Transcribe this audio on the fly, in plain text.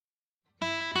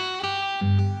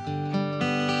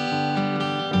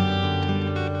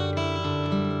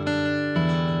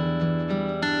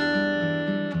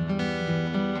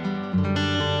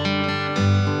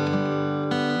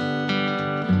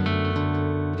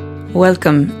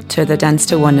Welcome to the Dance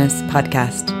to Oneness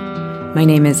podcast. My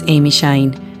name is Amy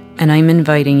Shine, and I'm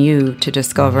inviting you to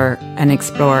discover and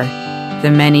explore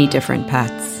the many different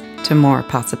paths to more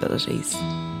possibilities.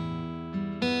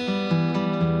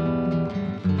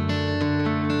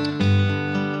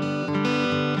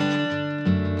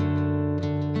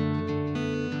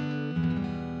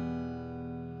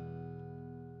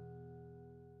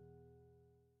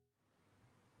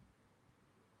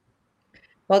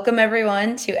 Welcome,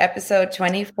 everyone, to episode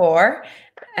 24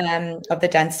 of the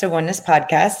Dance to Oneness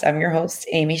podcast. I'm your host,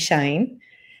 Amy Shine.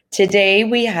 Today,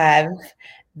 we have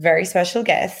very special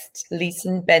guest,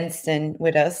 Lisen Bengtsson,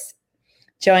 with us.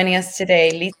 Joining us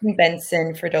today, Lisen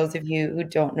Bengtsson, for those of you who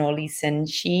don't know Lisen,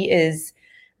 she is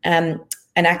an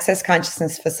access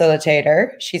consciousness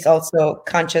facilitator. She's also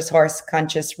conscious horse,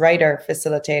 conscious rider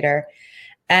facilitator.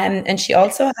 And she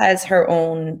also has her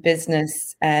own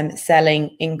business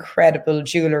selling incredible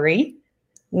jewelry.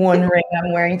 One ring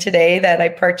I'm wearing today that I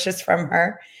purchased from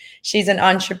her. She's an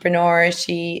entrepreneur.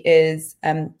 She is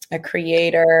a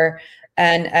creator.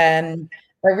 And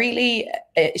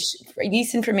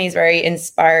Lisen for me is very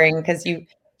inspiring because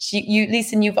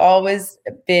Lisen, you've always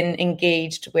been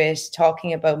engaged with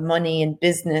talking about money and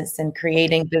business and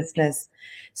creating business.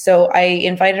 So I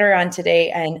invited her on today,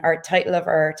 and our title of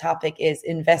our topic is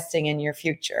Investing in Your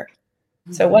Future.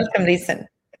 So welcome, Lisen.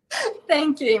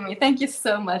 Thank you, Amy. Thank you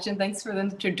so much. And thanks for the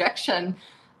introduction.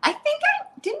 I think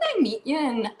didn't I meet you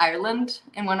in Ireland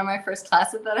in one of my first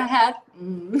classes that I had?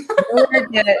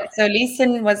 So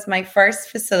Lisen was my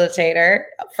first facilitator.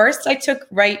 First, I took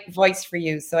Right Voice for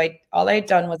You. So all I had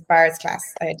done was bars class.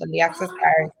 I had done the access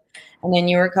bars. And then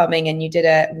you were coming and you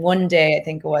did one day, I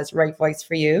think it was Right Voice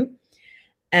for You.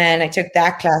 And I took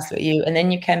that class with you, and then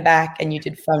you came back and you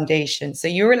did foundation. So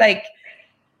you were like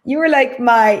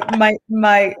my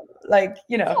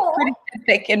pretty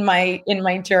epic in my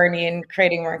journey in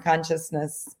creating more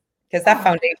consciousness, because that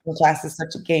foundation class is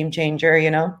such a game changer,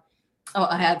 Oh,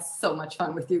 I had so much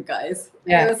fun with you guys.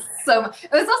 Yeah. It was also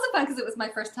fun because it was my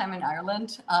first time in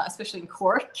Ireland, especially in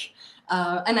Cork.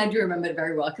 And I do remember it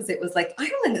very well because it was like,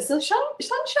 Ireland is so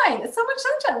sunshine. It's so much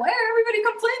sunshine. Why are everybody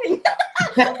complaining?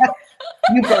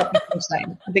 You brought the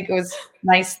sunshine. I think it was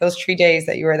nice those 3 days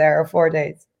that you were there, or 4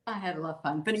 days. I had a lot of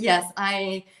fun. But yes,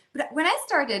 when I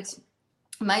started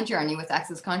my journey with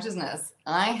Access Consciousness,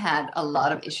 I had a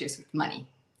lot of issues with money.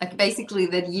 Like basically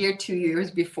that 2 years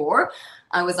before,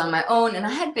 I was on my own and I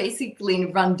had basically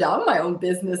run down my own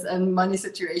business and money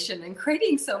situation and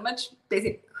creating so much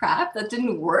basic crap that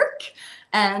didn't work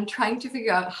and trying to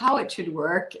figure out how it should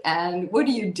work and what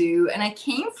do you do. And I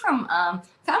came from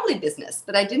family business,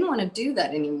 but I didn't want to do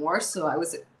that anymore. So I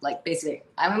was like, basically,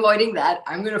 I'm avoiding that.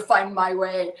 I'm going to find my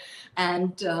way.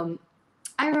 And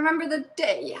I remember the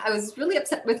day I was really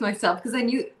upset with myself because I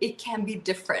knew it can be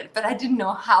different, but I didn't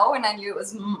know how. And I knew it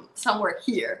was somewhere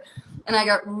here. And I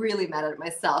got really mad at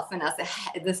myself. And I said,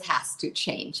 this has to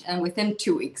change. And within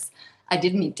 2 weeks, I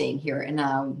did meet Dane here in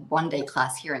a one-day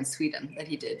class here in Sweden that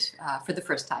he did for the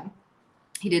first time.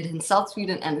 He did in South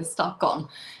Sweden and in Stockholm.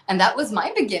 And that was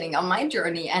my beginning on my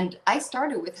journey. And I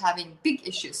started with having big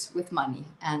issues with money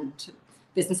and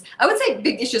business. I would say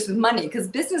big issues with money because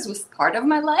business was part of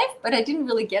my life, but I didn't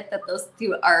really get that those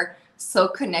two are so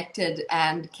connected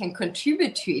and can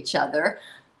contribute to each other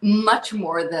much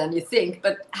more than you think.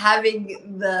 But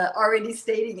having already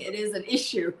stating it is an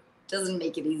issue doesn't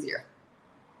make it easier.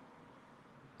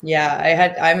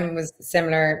 Yeah, I was a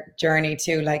similar journey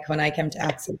too. Like when I came to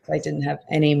Access, I didn't have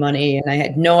any money and I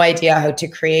had no idea how to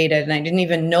create it. And I didn't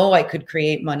even know I could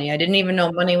create money. I didn't even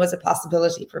know money was a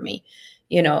possibility for me.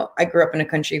 I grew up in a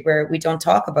country where we don't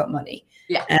talk about money.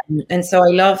 Yeah. And so I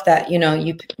love that,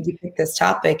 you pick this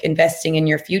topic, investing in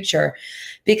your future,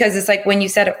 because it's like when you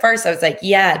said it first, I was like,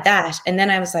 yeah, that. And then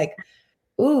I was like,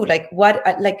 ooh,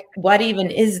 what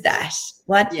even is that?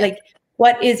 What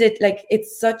is it? Like,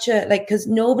 it's such a, because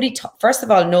first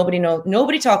of all,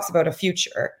 nobody talks about a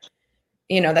future.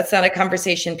 That's not a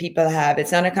conversation people have.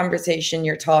 It's not a conversation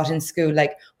you're taught in school.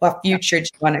 Like, what future do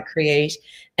you want to create?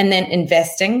 And then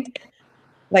investing,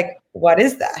 like, what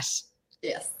is that?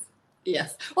 Yes.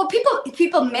 Well,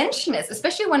 people mention this,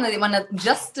 especially when they want to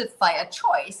justify a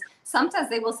choice. Sometimes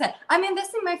they will say, I'm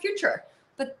investing in my future.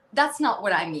 But that's not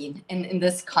what I mean in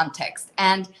this context.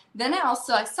 And then I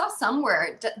saw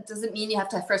somewhere, does it mean you have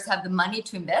to first have the money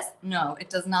to invest? No, it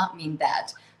does not mean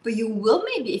that. But you will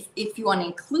maybe, if you want to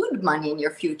include money in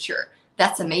your future,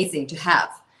 that's amazing to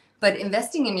have. But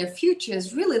investing in your future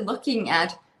is really looking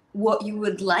at what you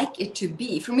would like it to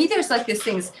be. For me, there's like these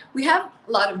things, we have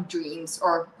a lot of dreams,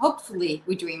 or hopefully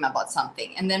we dream about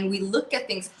something. And then we look at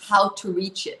things, how to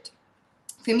reach it.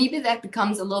 For me, that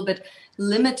becomes a little bit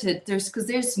limited.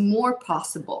 There's more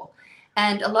possible.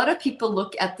 And a lot of people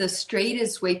look at the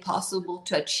straightest way possible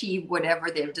to achieve whatever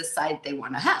they've decided they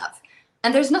want to have.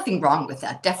 And there's nothing wrong with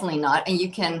that, definitely not. And you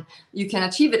can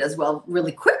achieve it as well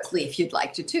really quickly if you'd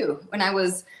like to too. When I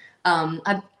was,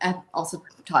 I've also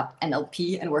taught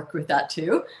NLP and worked with that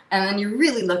too. And then you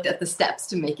really looked at the steps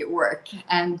to make it work.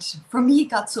 And for me, it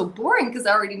got so boring because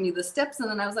I already knew the steps. And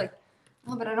then I was like,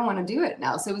 oh, but I don't want to do it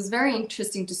now. So it was very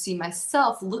interesting to see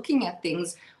myself looking at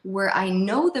things where I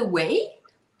know the way,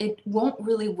 it won't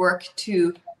really work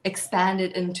to expand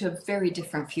it into a very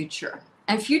different future.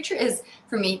 And future is,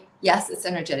 for me, yes, it's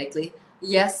energetically.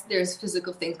 Yes, there's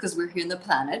physical things because we're here on the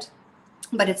planet.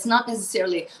 But it's not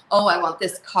necessarily, oh, I want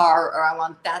this car or I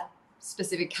want that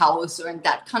specific house or in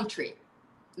that country.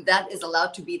 That is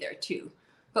allowed to be there too.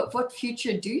 But what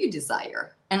future do you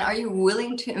desire? And are you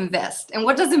willing to invest? And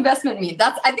what does investment mean?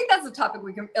 I think that's a topic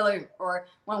we can, or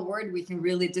one word we can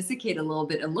really dissecate a little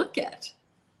bit and look at.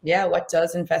 Yeah, what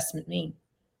does investment mean?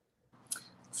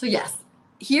 So yes,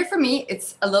 here for me,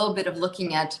 it's a little bit of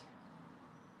looking at,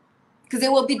 because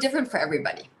it will be different for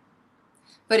everybody.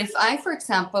 But if I, for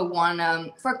example,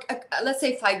 let's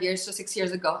say 5 years or 6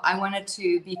 years ago, I wanted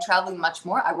to be traveling much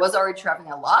more. I was already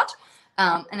traveling a lot.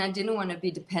 And I didn't want to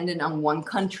be dependent on one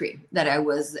country that I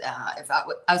was, if I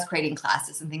was creating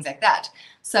classes and things like that.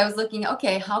 So I was looking,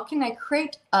 okay, how can I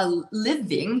create a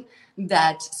living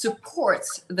that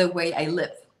supports the way I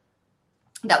live?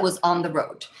 That was on the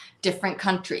road, different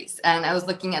countries. And I was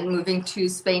looking at moving to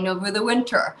Spain over the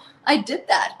winter. I did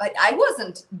that, but I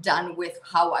wasn't done with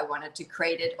how I wanted to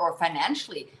create it or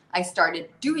financially. I started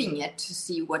doing it to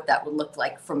see what that would look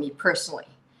like for me personally.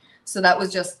 So that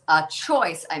was just a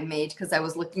choice I made because I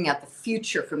was looking at the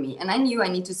future for me. And I knew I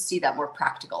need to see that more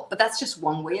practical. But that's just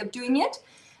one way of doing it.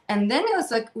 And then it was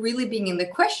like really being in the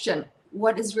question,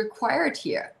 what is required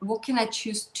here? What can I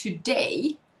choose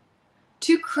today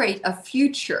to create a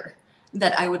future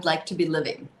that I would like to be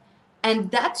living? And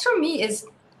that for me is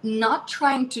not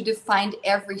trying to define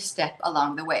every step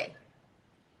along the way.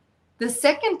 The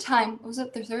second time, was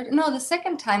it the third? No, the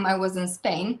second time I was in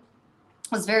Spain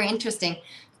was very interesting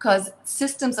because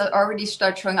systems that already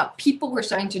started showing up. People were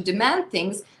starting to demand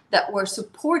things that were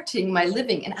supporting my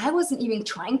living. And I wasn't even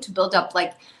trying to build up,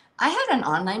 like, I had an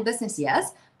online business,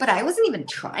 yes, but I wasn't even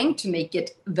trying to make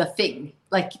it the thing.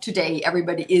 Like today,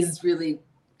 everybody is really,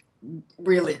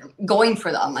 really going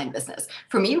for the online business.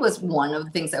 For me, it was one of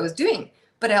the things I was doing.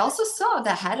 But I also saw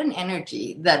that had an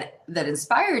energy that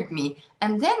inspired me.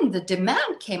 And then the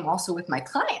demand came also with my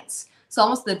clients. So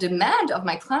almost the demand of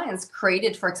my clients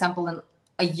created, for example,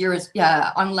 a year's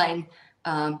online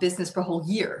business for a whole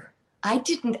year. I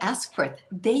didn't ask for it.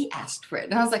 They asked for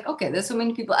it. And I was like, okay, there's so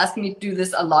many people asking me to do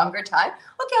this a longer time.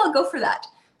 Okay, I'll go for that.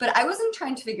 But I wasn't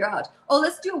trying to figure out, oh,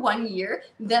 let's do 1 year.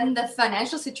 Then the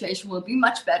financial situation will be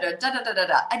much better.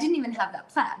 I didn't even have that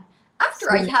plan.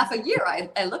 After half a year,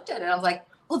 I looked at it. And I was like,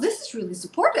 oh, this is really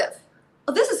supportive.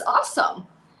 Oh, this is awesome.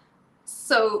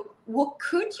 So what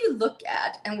could you look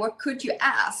at and what could you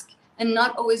ask and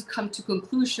not always come to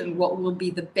conclusion what will be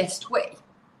the best way?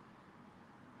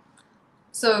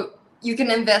 So you can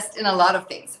invest in a lot of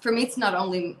things. For me, it's not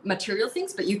only material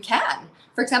things, but you can.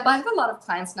 For example, I have a lot of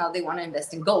clients now, they want to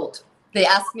invest in gold. They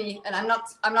ask me, and I'm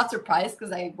not surprised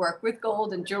because I work with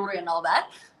gold and jewelry and all that.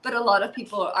 But a lot of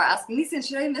people are asking, Lisen,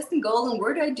 should I invest in gold? And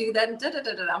where do I do that?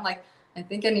 And I'm like, I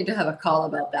think I need to have a call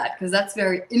about that because that's a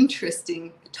very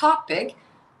interesting topic.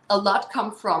 A lot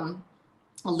come from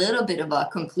a little bit of a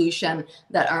conclusion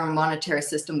that our monetary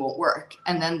system won't work.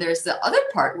 And then there's the other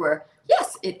part where,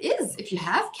 yes, it is. If you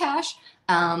have cash,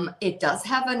 it does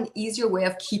have an easier way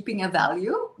of keeping a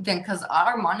value than because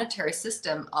our monetary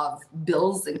system of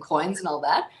bills and coins and all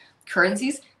that,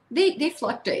 currencies, they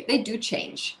fluctuate, they do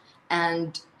change.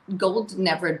 And gold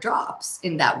never drops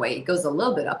in that way. It goes a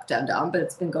little bit up, down, but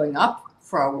it's been going up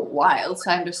for a while. So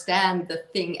I understand the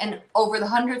thing. And over the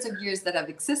hundreds of years that have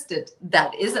existed,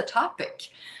 that is a topic.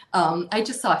 I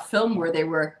just saw a film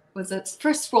where was it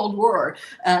First World War?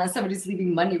 Somebody's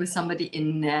leaving money with somebody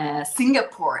in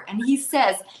Singapore. And he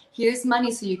says, here's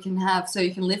money so you can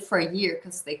live for a year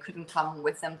because they couldn't come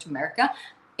with them to America.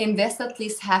 Invest at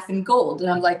least half in gold. And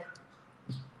I'm like,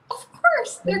 of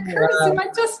course, their currency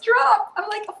might just drop. I'm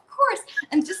like, of course.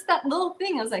 And just that little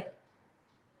thing, I was like,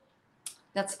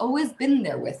 that's always been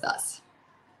there with us.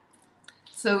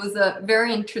 So it was a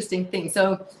very interesting thing.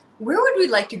 So where would we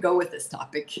like to go with this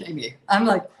topic, Amy? I'm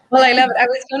like, well, I love it. I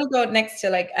was going to go next to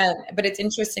but it's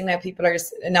interesting that people are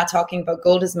not talking about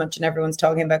gold as much and everyone's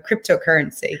talking about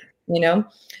cryptocurrency,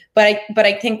 But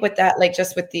I think with that, like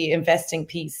just with the investing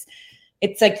piece,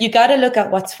 it's like you got to look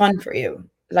at what's fun for you.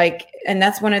 like, and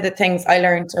that's one of the things I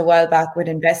learned a while back with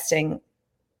investing.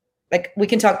 Like, we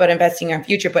can talk about investing in our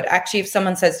future, but actually if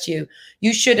someone says to you,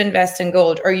 you should invest in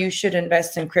gold, or you should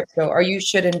invest in crypto, or you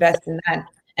should invest in that,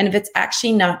 and if it's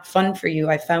actually not fun for you,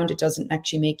 I found it doesn't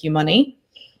actually make you money.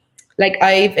 Like,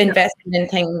 I've invested in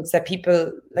things that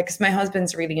people like, because my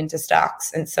husband's really into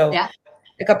stocks, and so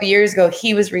a couple of years ago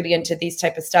he was really into these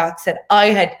type of stocks that I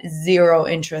had zero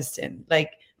interest in.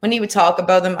 Like, when he would talk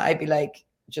about them, I'd be like,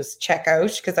 just check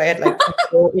out, because I had like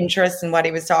no interest in what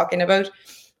he was talking about.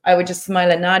 I would just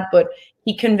smile and nod. But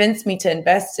he convinced me to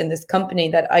invest in this company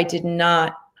that I did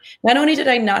not only did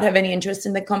I not have any interest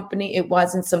in the company, it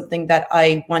wasn't something that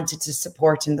I wanted to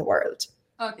support in the world.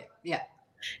 Okay. Yeah.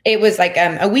 It was like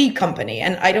a weed company,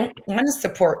 and I don't want to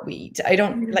support weed. I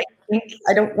don't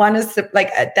I don't want to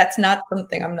that's not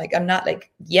something I'm not like,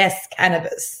 yes,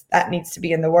 cannabis, that needs to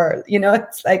be in the world.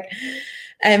 It's like,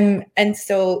 and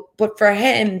so, but for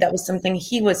him, that was something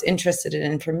he was interested in.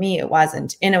 And for me, it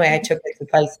wasn't. In a way, I took his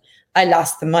advice. I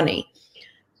lost the money.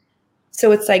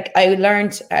 So it's like, I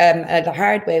learned the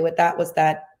hard way with that was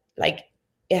that, like,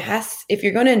 if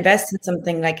you're going to invest in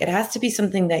something, like, it has to be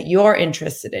something that you're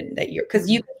interested in, because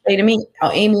you can say to me, oh,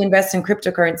 Amy, invest in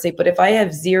cryptocurrency. But if I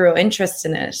have zero interest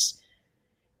in it,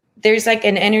 there's like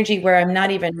an energy where I'm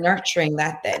not even nurturing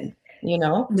that then,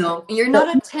 No, you're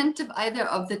not attentive either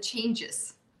of the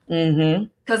changes.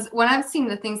 Because when I'm seeing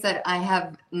the things that I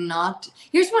have not,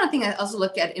 here's one thing I also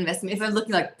look at investment. If I'm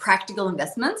looking like practical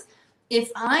investments, there's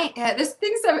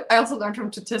things that I also learned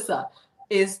from Tatissa,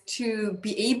 is to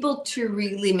be able to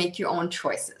really make your own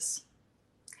choices.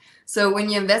 So when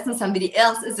you invest in somebody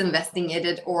else is investing in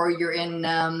it, or you're in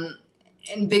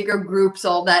bigger groups,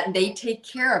 all that, they take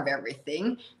care of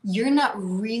everything. You're not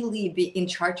really in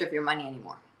charge of your money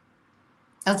anymore.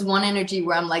 That's one energy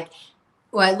where I'm like,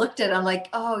 when I looked at it, I'm like,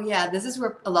 oh yeah, this is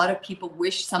where a lot of people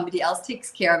wish somebody else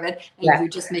takes care of it, and you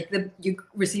just you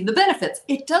receive the benefits.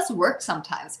 It does work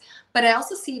sometimes, but I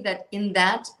also see that in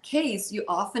that case, you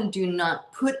often do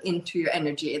not put into your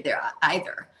energy there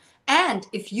either. And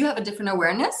if you have a different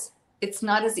awareness, it's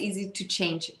not as easy to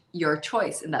change your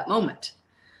choice in that moment.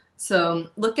 So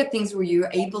look at things where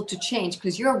you're able to change,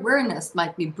 because your awareness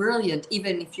might be brilliant,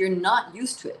 even if you're not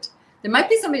used to it. There might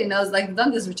be somebody who knows, like, I've done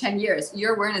this for 10 years.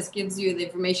 Your awareness gives you the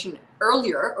information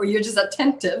earlier, or you're just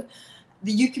attentive,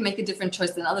 that you can make a different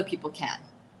choice than other people can.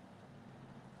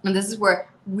 And this is where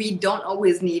we don't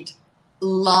always need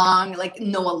long, like,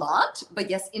 know a lot, but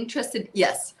yes, interested,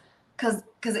 yes. Because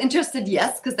interested,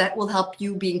 yes, because that will help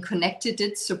you being connected to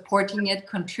it, supporting it,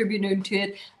 contributing to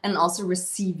it, and also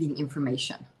receiving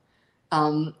information.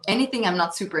 Anything I'm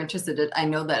not super interested in, I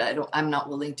know that I'm not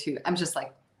willing to. I'm just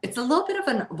like, it's a little bit of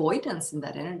an avoidance in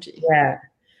that energy. Yeah.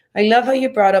 I love how you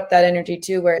brought up that energy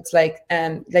too, where it's like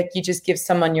you just give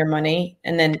someone your money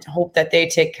and then hope that they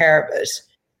take care of it.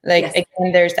 Like, yes.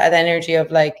 Again, there's that energy of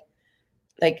like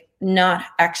not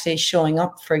actually showing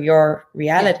up for your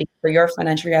reality, for your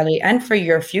financial reality, and for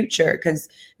your future. Because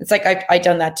it's like, I've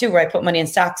done that too, where I put money in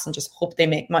stocks and just hope they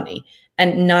make money,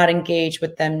 and not engage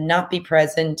with them, not be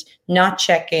present, not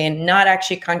check in, not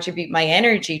actually contribute my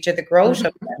energy to the growth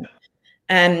of them.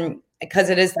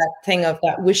 Because it is that thing of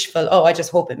that wishful, oh, I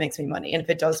just hope it makes me money. And if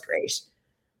it does, great.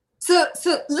 So let's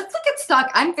look at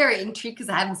stock. I'm very intrigued because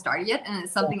I haven't started yet. And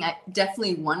it's something I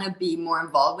definitely want to be more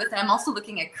involved with. And I'm also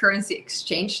looking at currency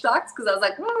exchange stocks, because I was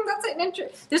like, that's an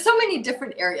interest. There's so many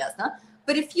different areas, huh?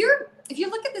 But if you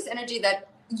look at this energy, that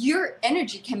your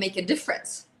energy can make a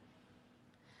difference.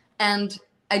 And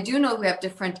I do know we have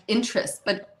different interests,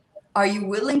 but are you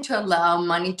willing to allow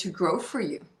money to grow for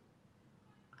you?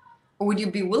 Or would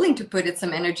you be willing to put in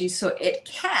some energy so it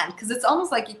can? Because it's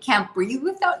almost like it can't breathe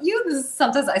without you. This is,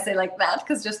 sometimes I say like that,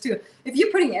 because if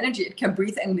you're putting energy, it can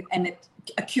breathe and it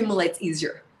accumulates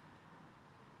easier.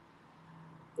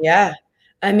 Yeah.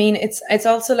 I mean, it's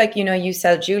also like, you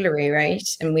sell jewelry, right?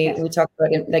 And we talk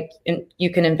about it, like,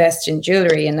 you can invest in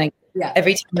jewelry, and like,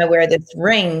 every time I wear this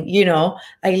ring,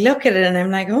 I look at it and I'm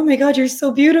like, oh my God, you're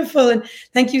so beautiful. And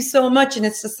thank you so much. And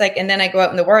it's just like, and then I go out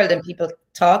in the world and people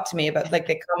talk to me about, like,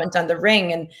 they comment on the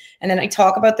ring, and then I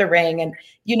talk about the ring, and,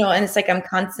 and it's like, I'm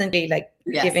constantly like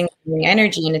giving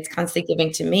energy, and it's constantly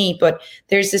giving to me. But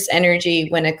there's this energy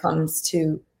when it comes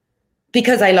to,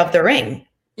 because I love the ring.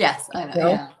 Yes, I know.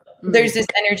 Yeah. Mm-hmm. There's this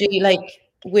energy like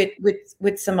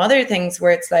with some other things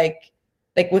where it's like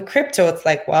with crypto, it's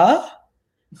like, what?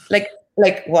 Like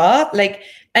what? Like,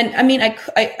 and I mean,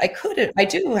 I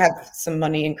do have some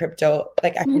money in crypto,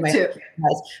 like actually my husband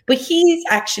has, but he's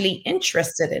actually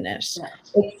interested in it. Yeah.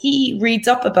 Like, he reads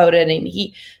up about it,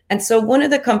 and so one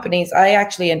of the companies I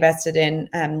actually invested in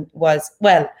was,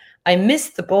 I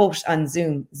missed the boat on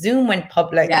Zoom. Zoom went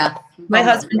public. Yeah. My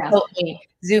husband told me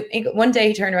Zoom. One day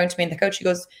he turned around to me in the couch. He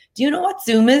goes, "Do you know what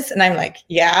Zoom is?" And I'm like,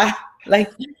 "Yeah."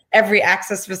 Like every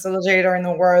access facilitator in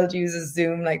the world uses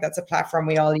Zoom. Like that's a platform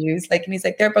we all use. Like, and he's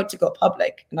like, "They're about to go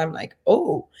public." And I'm like,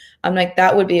 "Oh," I'm like,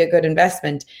 "That would be a good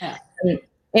investment." Yeah. And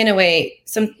in a way,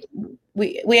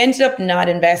 we ended up not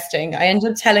investing. I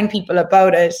ended up telling people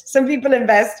about it. Some people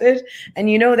invested, and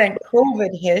then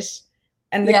COVID hit,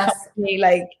 and the company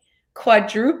like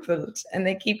quadrupled, and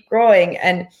they keep growing.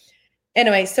 And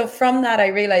anyway, so from that, I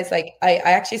realized like I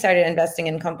actually started investing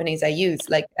in companies I use.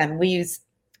 Like, we use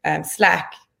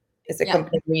Slack is a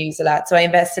company we use a lot. So I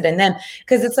invested in them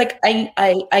because it's like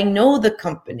I know the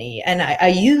company and I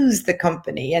use the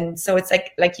company. And so it's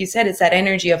like you said, it's that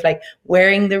energy of like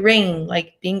wearing the ring,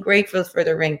 like being grateful for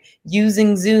the ring,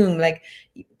 using Zoom, like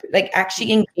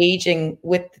actually engaging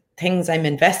with things I'm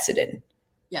invested in.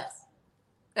 Yes.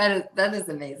 That is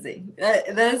amazing.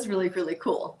 That is really, really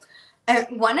cool.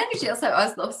 One energy also I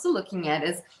was also looking at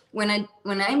is when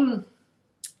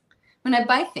I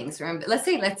buy things, or let's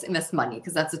invest money,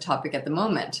 because that's a topic at the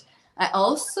moment. I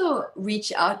also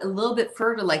reach out a little bit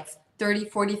further, like 30,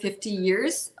 40, 50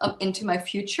 years into my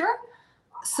future.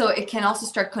 So it can also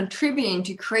start contributing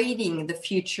to creating the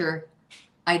future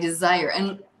I desire.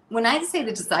 And when I say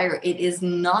the desire, it is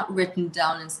not written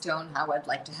down in stone how I'd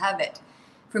like to have it.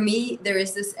 For me, there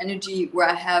is this energy where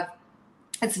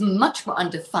it's much more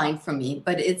undefined for me,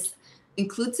 but it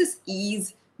includes this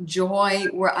ease, joy,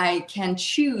 where I can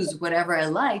choose whatever I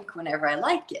like whenever I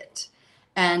like it.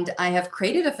 And I have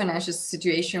created a financial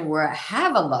situation where I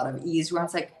have a lot of ease, where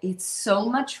it's like, it's so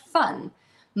much fun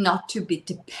not to be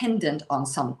dependent on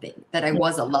something that I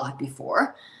was a lot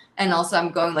before. And also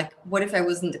I'm going like, what if I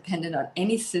wasn't dependent on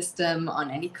any system, on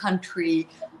any country,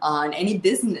 on any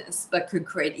business, but could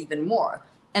create even more?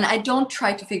 And I don't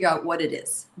try to figure out what it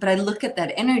is, but I look at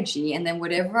that energy, and then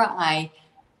whatever I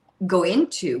go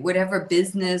into, whatever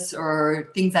business or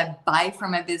things I buy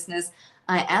from my business,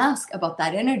 I ask about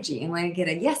that energy. And when I get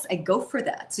a yes, I go for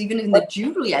that. So even in the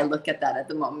jewelry, I look at that at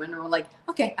the moment, and I'm like,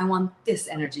 okay, I want this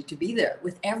energy to be there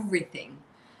with everything.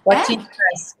 What do you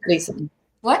ask, Lisen?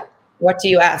 What? What do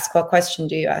you ask? What question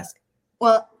do you ask?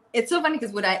 Well, it's so funny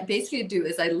because what I basically do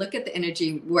is I look at the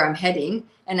energy where I'm heading,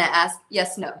 and I ask,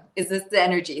 yes, no, is this the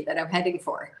energy that I'm heading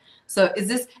for? So is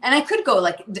this, and I could go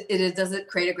like, does it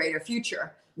create a greater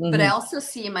future? Mm-hmm. But I also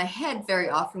see in my head very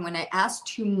often when I ask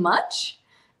too much,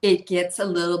 it gets a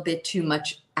little bit too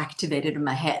much activated in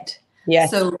my head. Yes.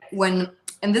 So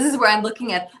and this is where I'm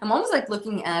almost like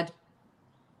looking at,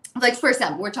 like, for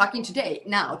example, we're talking today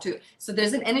now too. So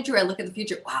there's an energy where I look at the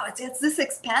future. Wow, it's this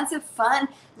expansive, fun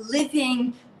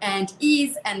living and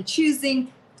ease and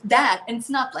choosing that. And it's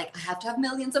not like I have to have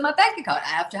millions in my bank account. I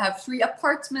have to have 3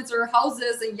 apartments or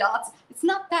houses and yachts. It's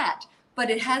not that. But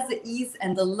it has the ease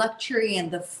and the luxury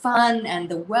and the fun and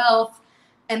the wealth.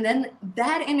 And then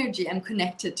that energy I'm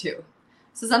connected to.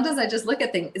 So sometimes I just look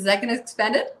at things. Is that going to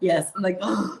expand it? Yes. I'm like,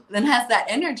 oh, then has that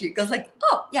energy. It goes like,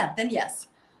 oh, yeah, then yes.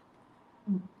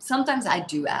 Sometimes I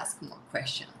do ask more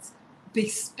questions,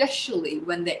 especially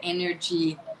when the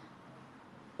energy,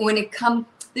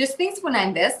 there's things when I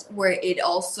invest where it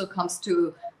also comes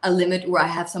to a limit where I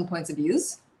have some points of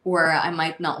views, where I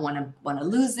might not want to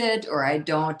lose it, or I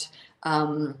don't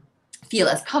feel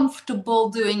as comfortable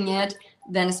doing it.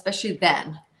 Then, especially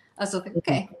then, I was like,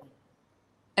 okay,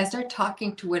 I start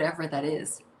talking to whatever that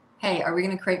is. Hey, are we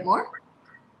going to create more?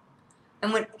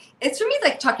 And when it's for me,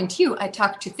 like talking to you, I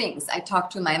talk to things, I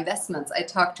talk to my investments, I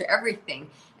talk to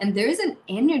everything. And there is an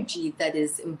energy that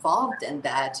is involved in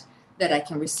that I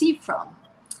can receive from.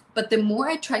 But the more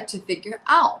I try to figure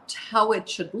out how it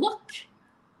should look,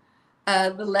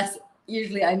 the less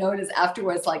usually I notice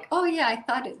afterwards, like, oh yeah, I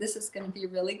thought this is going to be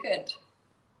really good.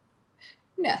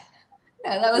 No,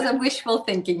 that was a wishful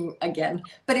thinking again.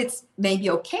 But it's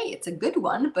maybe okay. It's a good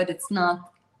one, but it's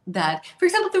not that. For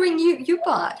example, the ring you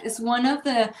bought is one of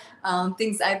the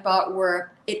things I bought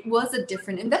where it was a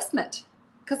different investment,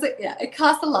 because it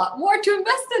costs a lot more to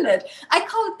invest in it. I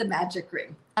call it the magic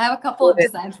ring. I have a couple of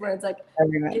designs where it's like,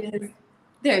 it is.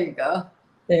 There you go.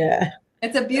 Yeah.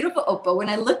 It's a beautiful opal. When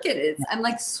I look at it, I'm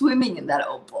like swimming in that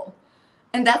opal.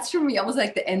 And that's for me almost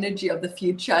like the energy of the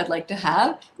future I'd like to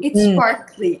have. It's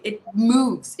sparkly, it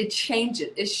moves, it changes,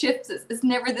 it shifts. It's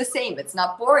never the same. It's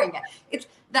not boring. It's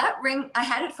that ring, I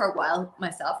had it for a while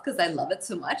myself because I love it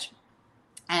so much.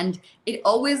 And it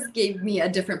always gave me a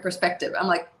different perspective. I'm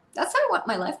like, that's how I want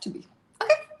my life to be.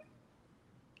 Okay,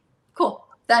 cool.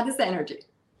 That is the energy.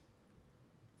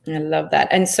 I love that.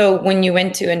 And so when you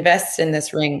went to invest in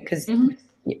this ring, because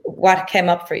what came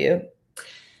up for you?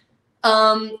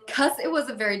 Because it was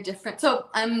a very different, so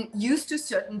I'm used to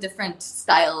certain different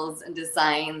styles and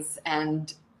designs,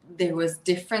 and there was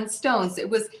different stones.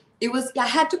 I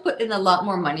had to put in a lot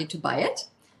more money to buy it,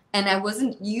 and I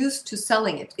wasn't used to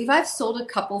selling it. If I've sold a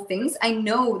couple things, I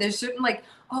know there's certain, like,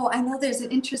 oh, I know there's an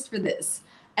interest for this.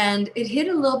 And it hit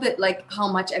a little bit like how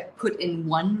much I put in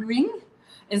one ring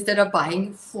instead of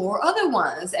buying 4 other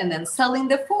ones and then selling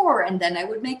the 4, and then I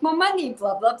would make more money,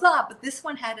 blah, blah, blah. But this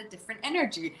one had a different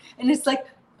energy. And it's like,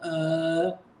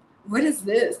 what is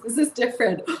this? This is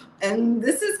different. And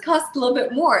this is cost a little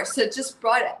bit more. So it just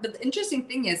brought it. But the interesting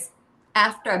thing is,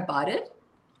 after I bought it,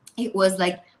 it was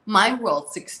like my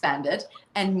world's expanded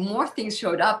and more things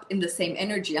showed up in the same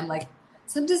energy. I'm like,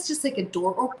 sometimes just like a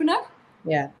door opener.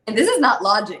 Yeah. And this is not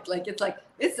logic.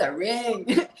 It's a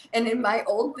ring. And in my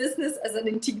old business as an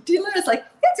antique dealer, it's like,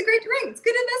 yeah, it's a great ring. It's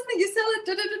good investment. You sell it,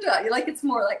 da, da, da, da. You're like, it's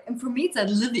more like, and for me, it's a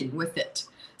living with it.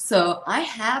 So I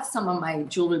have some of my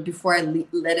jewelry before I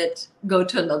let it go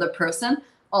to another person,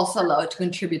 also allow it to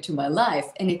contribute to my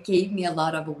life. And it gave me a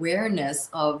lot of awareness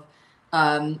of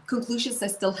conclusions I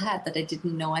still had that I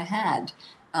didn't know I had.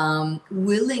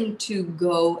 Willing to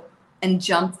go and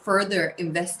jump further,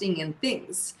 investing in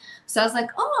things. So I was like,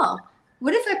 oh,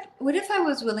 what if I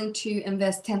was willing to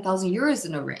invest 10,000 euros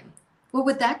in a ring? What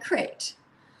would that create?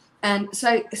 And so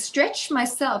I stretched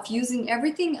myself using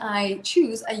everything I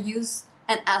choose. I use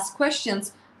and ask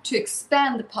questions to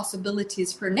expand the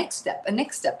possibilities for next step, a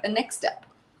next step, a next step.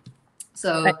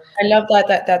 So I love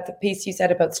that the piece you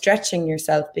said about stretching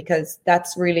yourself, because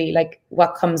that's really like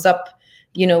what comes up.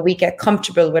 We get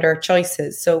comfortable with our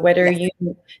choices. So whether you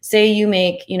say you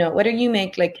make, whether you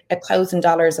make like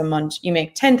 $1,000 a month, you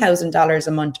make $10,000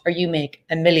 a month, or you make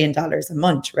 $1 million a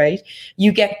month, right?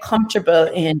 You get comfortable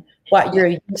in what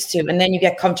you're used to, and then you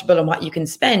get comfortable in what you can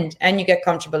spend, and you get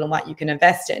comfortable in what you can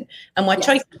invest in, and what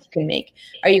choices you can make.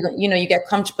 Are you get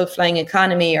comfortable flying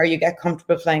economy, or you get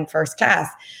comfortable flying first class?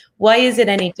 Why is it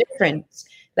any different?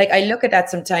 Like, I look at that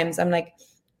sometimes, I'm like,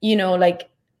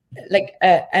 like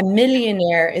a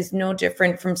millionaire is no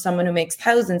different from someone who makes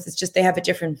thousands. It's just they have a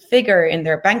different figure in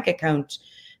their bank account.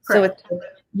 Correct. So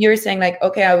you're saying like,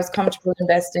 okay, I was comfortable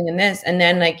investing in this, and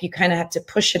then like you kind of have to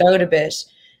push it out a bit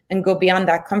and go beyond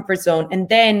that comfort zone. And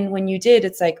then when you did,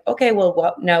 it's like, okay, well,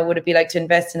 what now would it be like to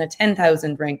invest in a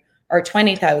 10,000 ring or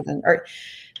 20,000?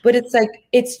 But it's like,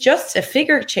 it's just a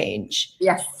figure change.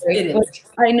 Yes, right? It is.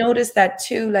 But I noticed that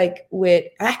too, like with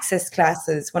access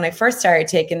classes, when I first started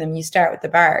taking them, you start with the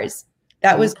bars.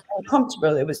 That was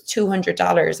uncomfortable. It was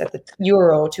 $200 at the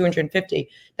euro, 250.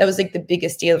 That was like the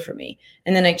biggest deal for me.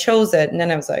 And then I chose it. And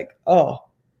then I was like, oh,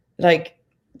 like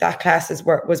that class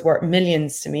was worth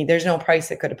millions to me. There's no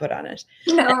price I could have put on it.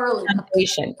 No, really.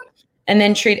 And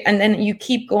then you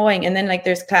keep going. And then like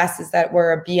there's classes that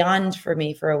were beyond for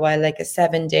me for a while, like a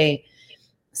 7-day,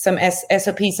 some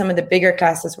SOP, some of the bigger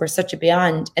classes were such a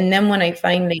beyond. And then when I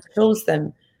finally chose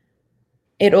them,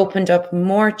 it opened up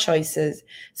more choices.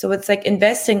 So it's like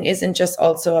investing isn't just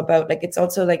also about like, it's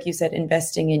also like you said,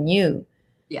 investing in you.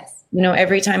 Yes.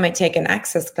 Every time I take an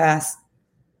access class,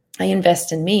 I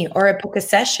invest in me, or I book a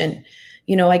session.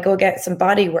 I go get some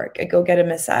body work, I go get a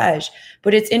massage.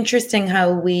 But it's interesting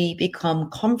how we become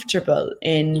comfortable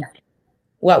in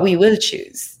what we will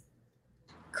choose.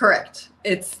 Correct.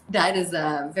 That is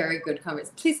a very good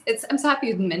conversation. Please, I'm so happy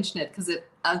you mentioned it, because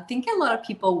I think a lot of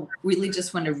people really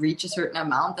just want to reach a certain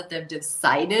amount that they've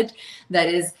decided that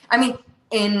is, I think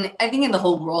in the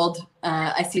whole world,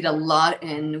 I see it a lot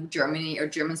in Germany or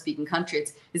German-speaking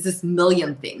countries, is this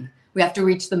million thing. We have to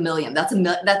reach the million.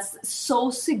 That's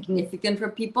so significant for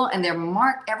people, and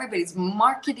everybody's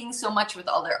marketing so much with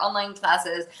all their online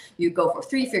classes. You go for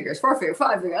 3 figures, 4 figures,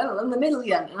 5 figures, I don't know, the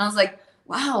million. And I was like,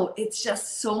 wow, it's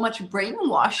just so much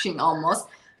brainwashing almost,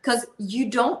 because you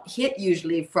don't hit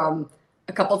usually from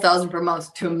a couple thousand per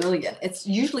month to $1 million. It's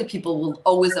usually people will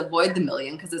always avoid the $1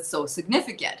 million because it's so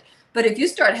significant. But if you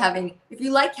if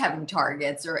you like having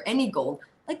targets or any goal,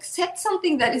 like set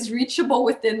something that is reachable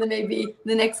within maybe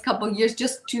the next couple of years,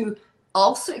 just to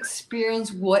also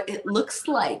experience what it looks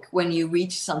like when you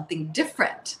reach something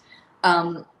different.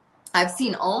 I've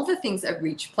seen all the things I've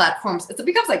reached platforms. It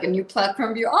becomes like a new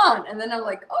platform you're on. And then I'm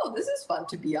like, oh, this is fun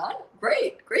to be on.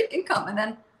 Great income. And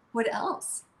then what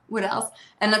else?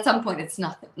 And at some point, it's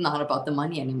not about the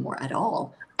money anymore at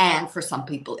all. And for some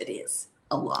people, it is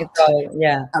a lot.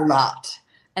 A lot.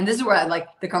 And this is where I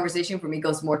like the conversation for me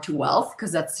goes more to wealth,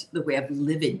 because that's the way of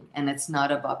living, and it's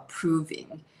not about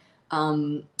proving.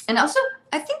 And also,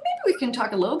 I think maybe we can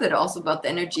talk a little bit also about the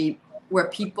energy where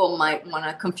people might want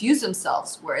to confuse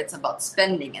themselves, where it's about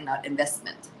spending and not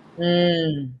investment.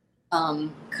 Because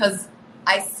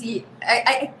I see,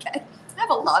 I have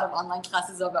a lot of online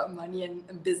classes about money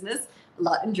and business, a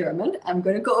lot in German. I'm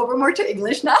going to go over more to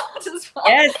English now as well.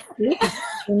 Yes, please.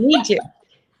 We need you.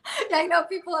 Yeah, I know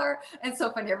people are, and it's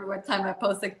so funny every time I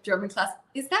post a German class,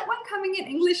 is that one coming in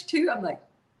English too? I'm like,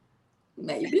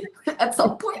 maybe at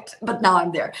some point, but now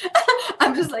I'm there.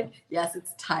 I'm just like, yes,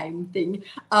 it's time thing.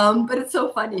 But it's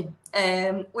so funny.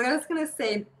 What I was going to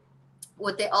say,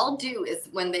 what they all do is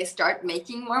when they start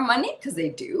making more money, because they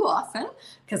do often,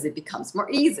 because it becomes more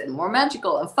easy and more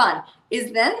magical and fun,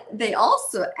 is then they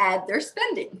also add their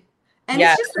spending. And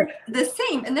it's just like the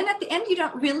same. And then at the end, you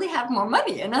don't really have more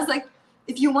money. And I was like,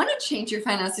 if you want to change your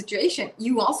financial situation,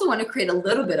 you also want to create a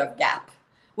little bit of gap,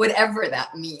 whatever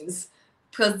that means.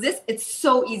 Because it's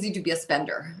so easy to be a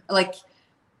spender. Like,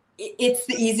 it's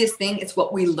the easiest thing. It's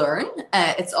what we learn.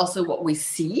 It's also what we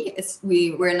see.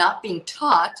 We're not being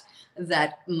taught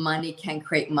that money can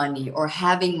create money, or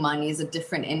having money is a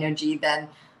different energy than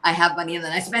I have money and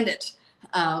then I spend it.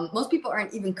 Most people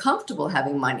aren't even comfortable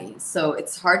having money. So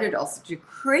it's harder also to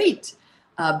create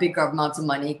bigger amounts of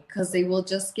money, because they will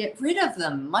just get rid of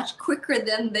them much quicker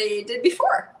than they did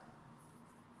before.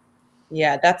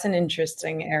 Yeah, that's an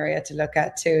interesting area to look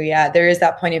at too. Yeah, there is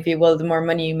that point of view. Well, the more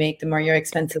money you make, the more your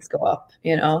expenses go up,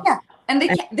 you know? Yeah, and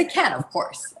they can, of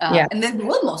course. And they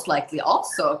will most likely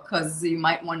also, because you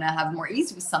might want to have more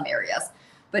ease with some areas.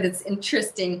 But it's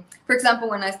interesting. For example,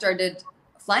 when I started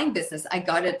flying business, I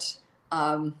got it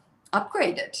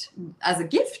upgraded as a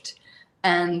gift.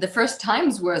 And the first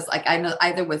times was like, I know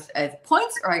either with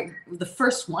points, or the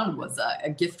first one was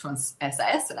a gift from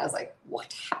SAS. And I was like,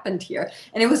 what happened here?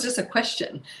 And it was just a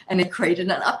question, and it created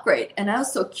an upgrade. And I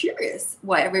was so curious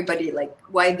why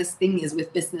this thing is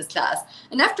with business class.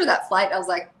 And after that flight, I was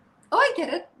like, oh, I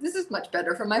get it. This is much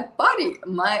better for my body,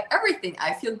 my everything.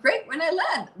 I feel great when I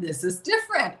land. This is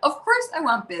different. Of course I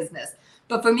want business.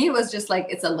 But for me, it was just like,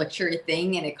 it's a luxury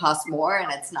thing and it costs more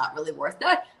and it's not really worth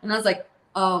that. And I was like,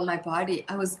 oh, my body.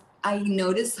 I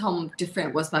noticed how different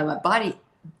it was by my body.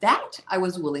 That I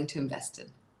was willing to invest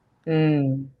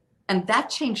in. And that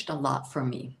changed a lot for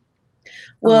me.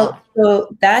 Well,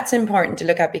 so that's important to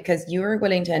look at, because you were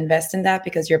willing to invest in that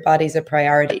because your body's a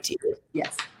priority to you.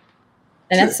 Yes.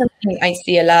 And that's something I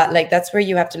see a lot. Like, that's where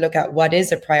you have to look at what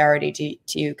is a priority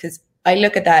to you. Because I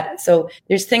look at that. So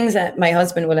there's things that my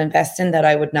husband will invest in that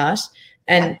I would not.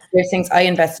 And there's things I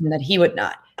invest in that he would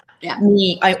not. Yeah.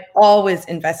 Me, I'm always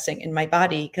investing in my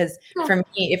body, because for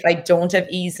me, if I don't have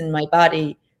ease in my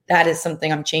body, that is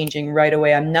something I'm changing right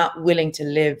away. I'm not willing to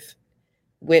live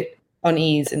with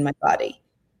unease in my body.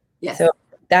 Yes. So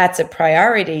that's a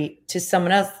priority to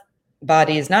someone else.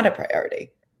 Body is not a priority.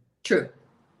 True.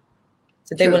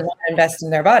 So they will not invest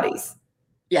in their bodies.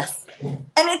 Yes. And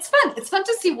it's fun. It's fun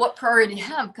to see what priority you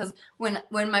have, because when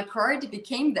my priority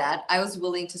became that, I was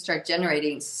willing to start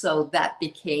generating. So that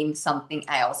became something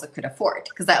I also could afford,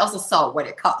 because I also saw what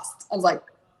it cost. I was like,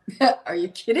 are you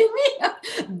kidding me?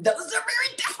 Those are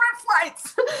very different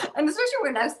flights. And especially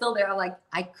when I was still there, I'm like,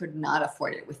 I could not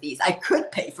afford it with these. I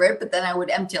could pay for it, but then I would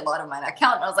empty a lot of my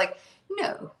account. And I was like,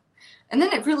 no. And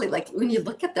then it really, like, when you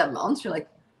look at the amounts, you're like,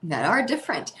 that are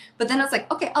different. But then I was like,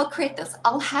 okay, I'll create this.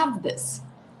 I'll have this.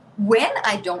 When,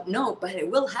 I don't know, but I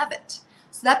will have it.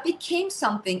 So that became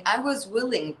something I was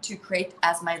willing to create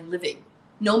as my living,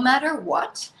 no matter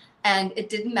what. And it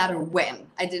didn't matter when.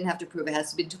 I didn't have to prove it has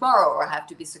to be tomorrow, or I have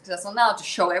to be successful now to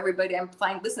show everybody I'm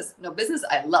flying business. No, business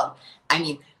I love. I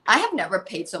mean, I have never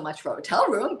paid so much for a hotel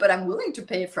room, but I'm willing to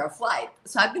pay for a flight.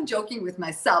 So I've been joking with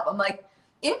myself. I'm like,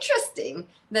 interesting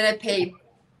that I paid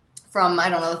from, I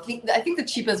don't know, I think the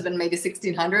cheapest has been maybe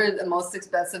 1,600. The most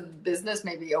expensive business,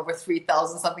 maybe over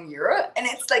 3,000 something euro. And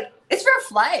it's like, it's for a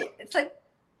flight. It's like,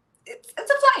 it's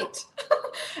a flight.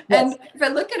 And if I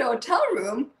look at a hotel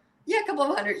room, a couple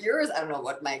of €100. I don't know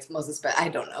what my most expensive, I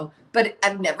don't know. But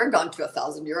I've never gone to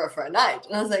 €1,000 for a night.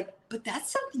 And I was like, but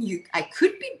that's something I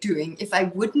could be doing if I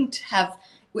didn't have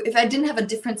a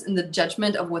difference in the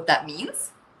judgment of what that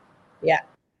means. Yeah.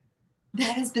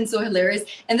 That has been so hilarious.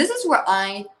 And this is where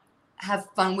I have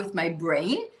fun with my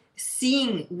brain,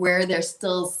 seeing where there's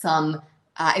still some,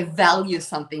 I value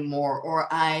something more, or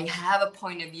I have a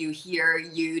point of view here,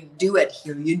 you do it,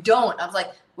 here you don't. I was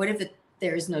like, what if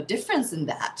there is no difference in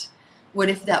that? What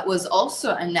if that was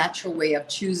also a natural way of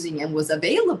choosing and was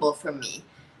available for me?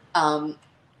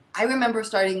 I remember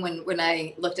starting when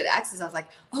I looked at Access, I was like,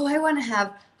 oh, I want to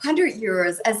have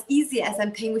 €100 as easy as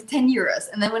I'm paying with €10.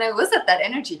 And then when I was at that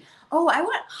energy, oh, I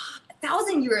want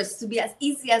 €1,000 to be as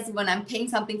easy as when I'm paying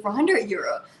something for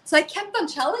 €100. So I kept on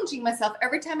challenging myself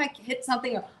every time I hit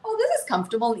something. Oh, this is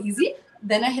comfortable and easy.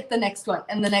 Then I hit the next one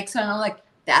and the next one. I'm like,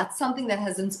 that's something that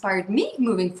has inspired me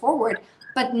moving forward,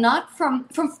 but not from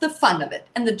the fun of it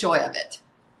and the joy of it.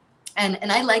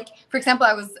 And I like, for example,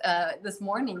 I was this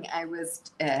morning I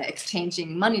was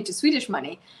exchanging money to Swedish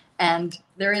money, and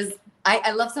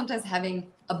I love sometimes having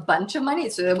a bunch of money.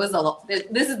 So there was a lot.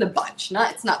 This is the bunch,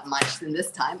 it's not much in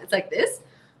this time. It's like this,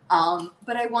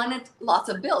 but I wanted lots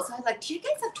of bills. So I was like, do you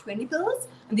guys have 20 bills?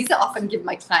 And these I often give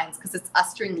my clients because it's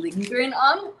Astrid Lindgren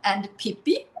on and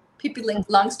Pippi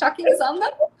Longstocking is on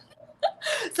them.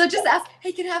 So I just asked,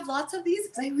 hey, can I have lots of these?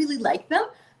 Because I really like them.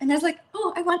 And I was like,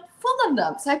 oh, I want full of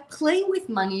them. So I play with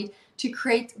money to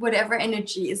create whatever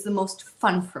energy is the most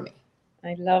fun for me.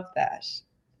 I love that.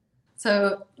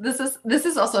 So this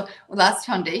is also last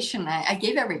foundation. I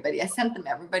gave everybody, I sent them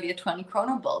everybody a 20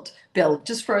 krona bill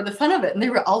just for the fun of it. And they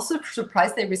were also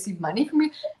surprised they received money from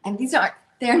me. And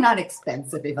they're not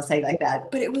expensive, if I say like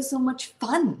that, but it was so much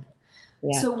fun.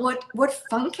 Yeah. So what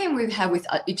fun can we have with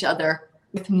each other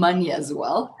with money as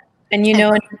well? And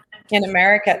in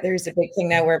America, there's a big thing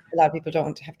now where a lot of people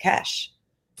don't have cash.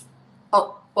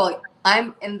 Oh, well,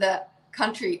 I'm in the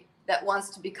country that wants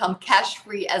to become cash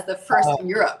free as the first in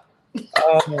Europe.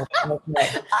 Oh,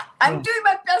 okay. I'm doing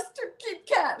my best to keep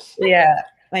cash. Yeah,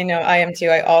 I know. I am too.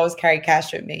 I always carry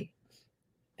cash with me.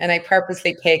 And I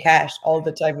purposely pay cash all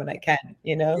the time when I can,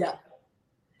 Yeah.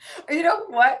 You know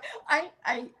what?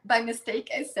 I by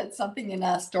mistake I said something in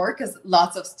a store because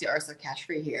lots of stores are cash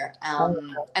free here,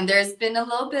 and there's been a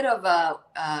little bit of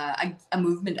a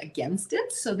movement against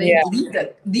it. So they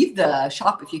leave the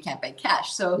shop if you can't pay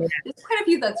cash. So there's quite a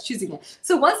few that's choosing it.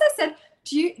 So once I said,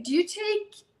 do you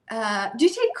take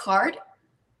card?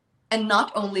 And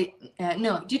not only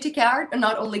do you take card and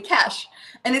not only cash?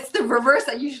 And it's the reverse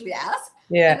I usually ask.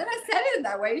 Yeah. And then I said it in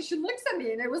that way. She looks at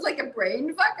me and it was like a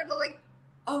brain fuck. And I'm like,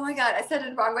 oh my God, I said it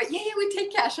the wrong way. Yeah, we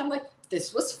take cash. I'm like,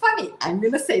 this was funny. I'm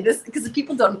going to say this because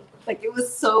people don't, it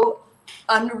was so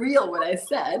unreal what I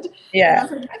said. Yeah. And I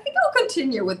was like, I think I'll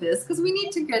continue with this because we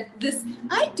need to get this.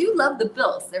 I do love the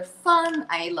bills. They're fun.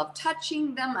 I love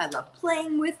touching them. I love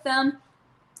playing with them.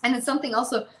 And it's something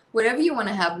also, whatever you want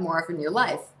to have more of in your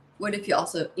life, what if you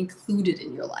also include it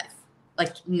in your life?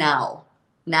 Like now.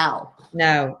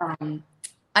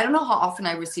 I don't know how often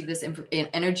I receive this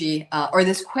energy or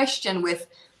this question with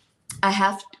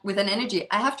an energy.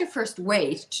 I have to first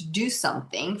wait to do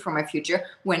something for my future.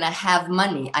 When I have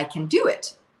money, I can do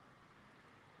it.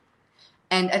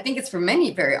 And I think it's for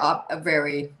many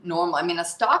very normal. I mean, a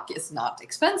stock is not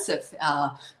expensive.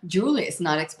 Jewelry is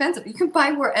not expensive. You can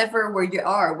buy where you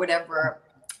are, whatever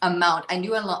amount. I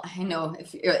know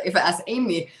if I ask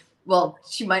Amy, well,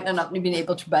 she might not have been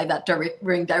able to buy that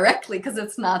ring directly because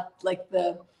it's not like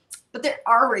but there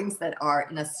are rings that are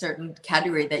in a certain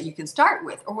category that you can start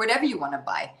with or whatever you want to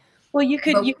buy. Well, you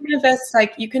can invest,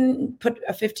 you can put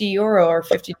a €50 or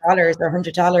 $50 or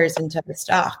 $100 into the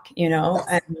stock,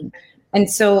 yes. And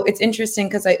so it's interesting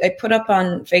because I put up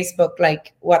on Facebook,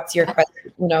 what's your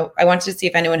question? I wanted to see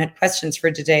if anyone had questions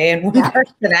for today, and one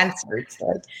person answered.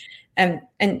 So, and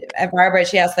Barbara,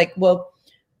 she asked, well,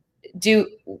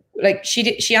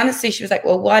 she honestly, she was like,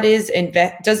 well, what is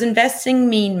does investing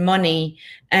mean money?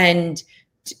 And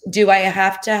do I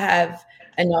have to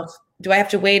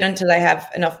wait until I have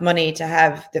enough money to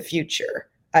have the future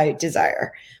I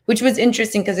desire? Which was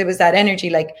interesting because it was that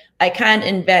energy, I can't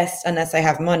invest unless I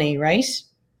have money, right?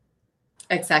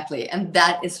 Exactly. And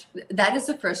that is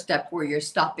the first step where you're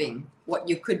stopping what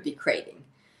you could be creating.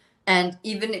 And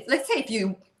even if, let's say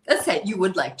you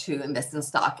would like to invest in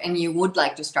stock and you would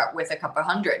like to start with a couple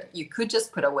hundred, you could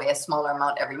just put away a smaller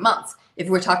amount every month if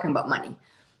we're talking about money.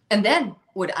 And then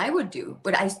what I do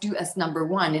as number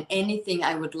one in anything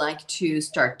I would like to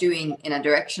start doing in a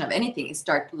direction of anything is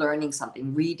start learning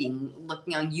something, reading,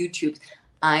 looking on YouTube.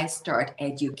 I start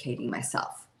educating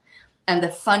myself. And the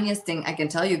funniest thing I can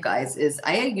tell you guys is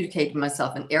I educated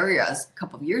myself in areas a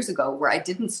couple of years ago where I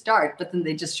didn't start, but then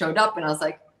they just showed up and I was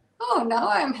like, oh, now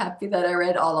I'm happy that I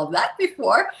read all of that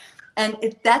before. And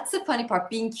that's the funny part,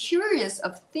 being curious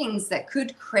of things that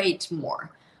could create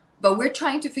more. But we're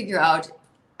trying to figure out,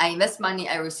 I invest money,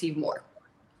 I receive more.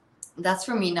 That's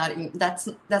for me,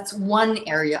 that's one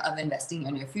area of investing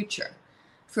in your future.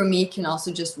 For me, can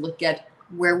also just look at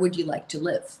where would you like to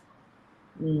live?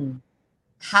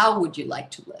 How would you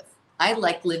like to live? I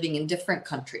like living in different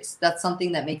countries. That's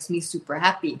something that makes me super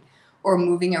happy. Or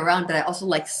moving around, but I also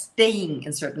like staying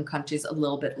in certain countries a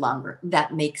little bit longer.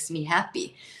 That makes me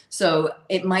happy. So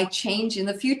it might change in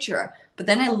the future, but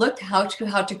then I look how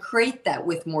to create that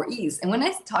with more ease. And when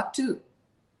I talk to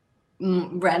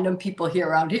random people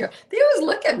around here, they always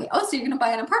look at me, oh, so you're going to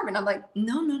buy an apartment? I'm like,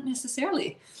 no, not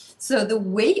necessarily. So the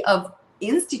way of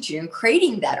instituting,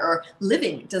 creating that or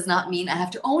living does not mean I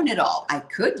have to own it all. I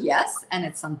could, yes, and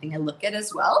it's something I look at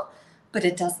as well, but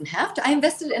it doesn't have to. I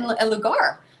invested in a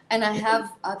lugar, and I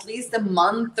have at least a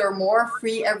month or more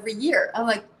free every year. I'm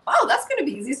like, wow, that's going to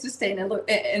be easy to stay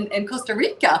in Costa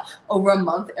Rica over a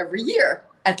month every year,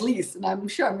 at least. And I'm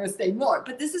sure I'm going to stay more.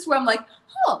 But this is where I'm like,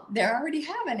 oh, they already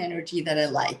have an energy that I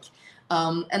like.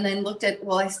 And then looked at,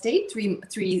 well, I stayed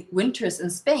three winters in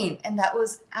Spain, and that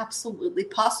was absolutely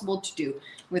possible to do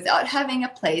without having a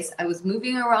place. I was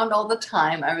moving around all the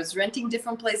time. I was renting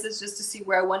different places just to see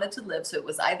where I wanted to live. So it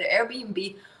was either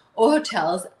Airbnb or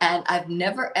hotels, and I've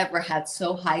never, ever had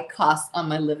so high costs on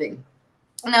my living.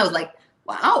 And I was like,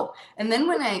 wow. And then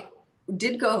when I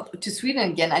did go to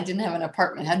Sweden again, I didn't have an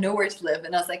apartment, had nowhere to live.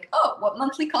 And I was like, oh, what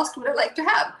monthly cost would I like to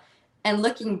have? And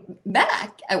looking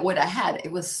back at what I had,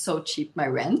 it was so cheap, my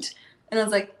rent. And I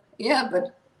was like, yeah,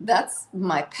 but that's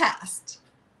my past.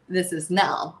 This is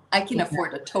now. I can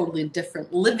afford a totally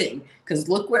different living because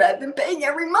look what I've been paying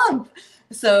every month.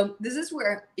 So this is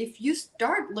where if you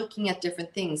start looking at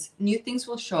different things, new things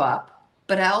will show up.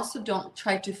 But I also don't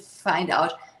try to find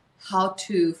out how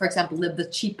to, for example, live the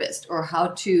cheapest or how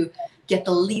to get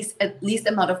the least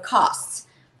amount of costs.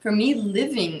 For me,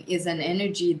 living is an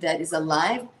energy that is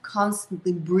alive,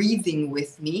 constantly breathing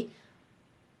with me.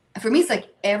 For me, it's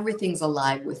like everything's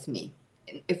alive with me.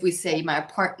 If we say my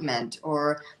apartment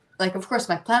or like, of course,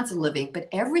 my plants are living, but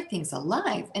everything's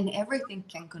alive and everything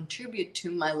can contribute to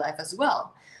my life as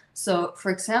well. So, for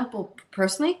example,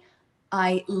 personally,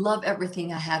 I love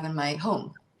everything I have in my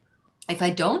home. If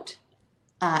I don't,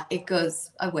 it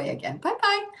goes away again.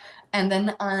 Bye-bye. And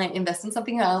then I invest in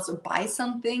something else or buy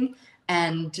something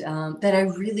and that I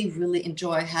really, really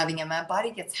enjoy having, and my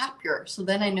body gets happier. So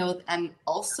then I know that I'm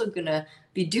also going to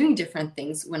be doing different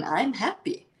things when I'm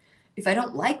happy. If I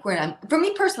don't like where I'm, for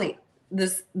me personally,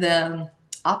 the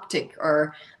optic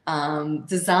or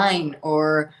design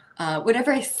or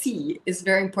whatever I see is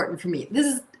very important for me. This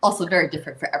is also very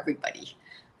different for everybody.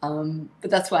 But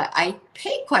that's why I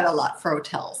pay quite a lot for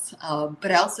hotels.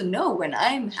 But I also know when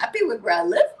I'm happy with where I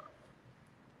live,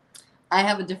 I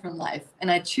have a different life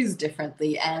and I choose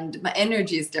differently and my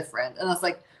energy is different. And I was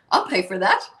like, I'll pay for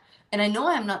that. And I know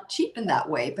I'm not cheap in that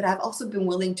way, but I've also been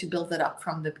willing to build it up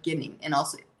from the beginning and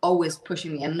also always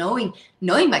pushing me and knowing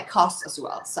my costs as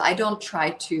well. So I don't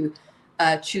try to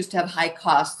choose to have high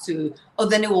costs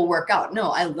then it will work out.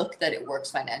 No, I look that it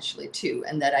works financially too,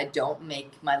 and that I don't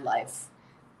make my life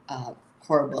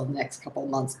horrible the next couple of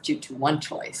months due to one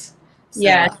choice. So,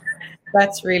 yeah,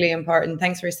 that's really important.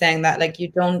 Thanks for saying that. Like, you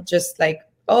don't just like,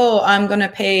 oh, I'm going to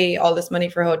pay all this money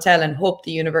for a hotel and hope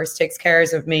the universe takes care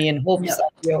of me and hopes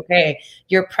I'll be okay.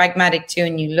 You're pragmatic too.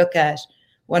 And you look at,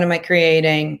 what am I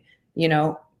creating? You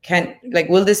know,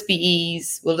 will this be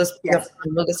ease? Will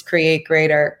this create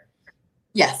greater?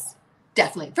 Yes,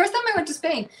 definitely. First time I went to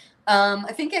Spain,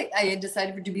 I think I had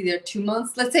decided to be there 2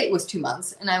 months. Let's say it was 2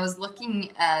 months. And I was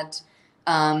looking at,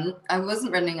 I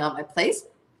wasn't renting out my place.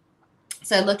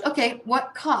 So I looked, okay,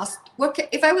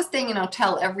 if I was staying in a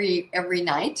hotel every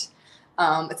night,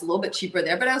 it's a little bit cheaper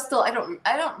there, but I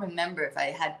don't remember if I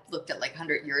had looked at like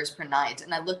 100 euros per night,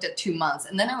 and I looked at 2 months,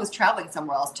 and then I was traveling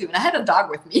somewhere else too. And I had a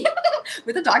dog with me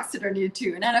with a dog sitter I needed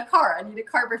too. And I had a car, I needed a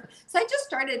car. So I just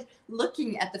started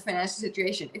looking at the financial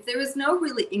situation. If there was no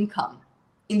really income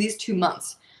in these 2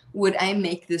 months, would I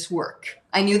make this work?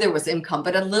 I knew there was income,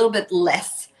 but a little bit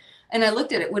less. And I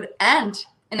looked at it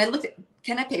and I looked at,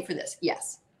 can I pay for this?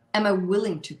 Yes. Am I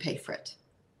willing to pay for it?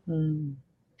 And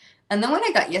then when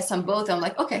I got yes on both, I'm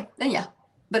like, okay, then yeah.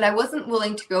 But I wasn't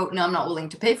willing to go, no, I'm not willing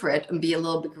to pay for it and be a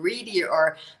little bit greedy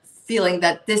or feeling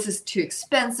that this is too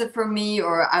expensive for me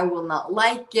or I will not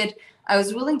like it. I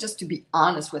was willing just to be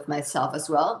honest with myself as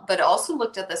well, but also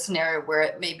looked at the scenario where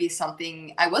it may be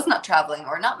something I was not traveling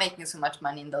or not making so much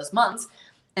money in those months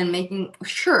and making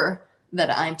sure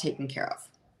that I'm taken care of.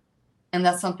 And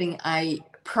that's something I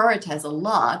prioritize a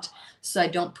lot, so I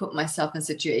don't put myself in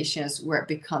situations where it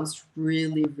becomes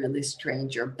really, really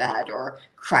strange or bad or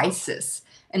crisis.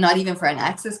 And not even for an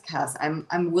access class,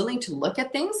 I'm willing to look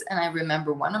at things. And I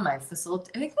remember one of my I think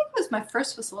it was my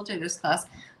first facilitators class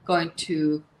going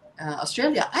to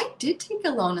Australia. I did take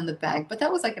a loan in the bank, but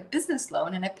that was like a business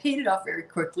loan, and I paid it off very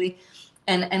quickly.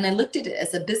 And I looked at it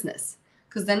as a business,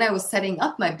 because then I was setting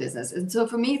up my business. And so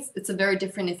for me, it's a very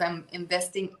different if I'm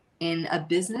investing in a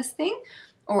business thing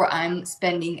or I'm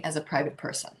spending as a private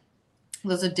person.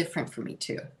 Those are different for me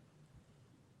too.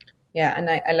 Yeah. And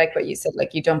I like what you said,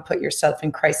 like, you don't put yourself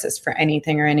in crisis for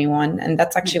anything or anyone. And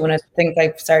that's actually one of the things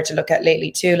I've started to look at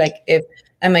lately too. Like,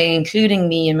 am I including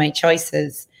me in my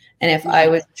choices? And if I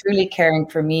was truly caring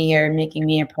for me or making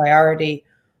me a priority,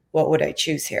 what would I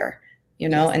choose here?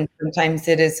 Yes. And sometimes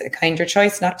it is a kinder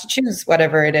choice not to choose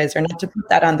whatever it is or not to put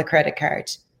that on the credit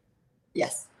card.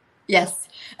 Yes.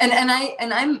 And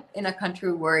I'm in a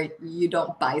country where you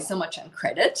don't buy so much on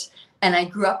credit. And I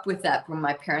grew up with that from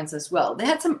my parents as well. They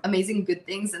had some amazing good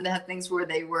things, and they had things where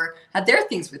they had their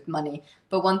things with money.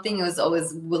 But one thing was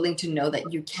always willing to know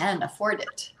that you can afford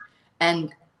it.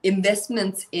 And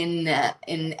investments in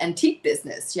antique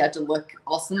business, you had to look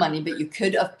also money, but you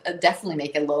could definitely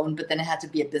make a loan, but then it had to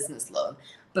be a business loan.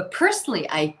 But personally,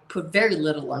 I put very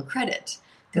little on credit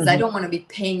because I don't want to be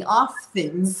paying off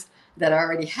things that I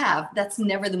already have. That's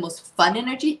never the most fun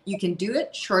energy. You can do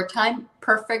it short time,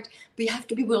 perfect, but you have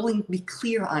to be willing to be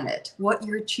clear on it, what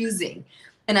you're choosing.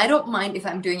 And I don't mind if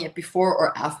I'm doing it before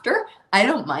or after. I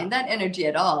don't mind that energy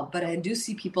at all. But I do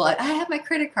see people, I have my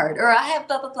credit card, or I have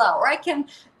blah, blah, blah, or I can,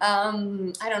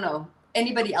 I don't know,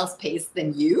 anybody else pays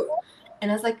than you.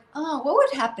 And I was like, oh, what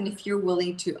would happen if you're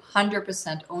willing to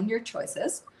 100% own your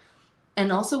choices?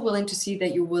 And also willing to see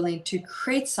that you're willing to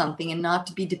create something and not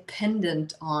to be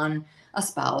dependent on a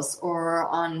spouse or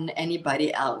on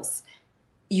anybody else.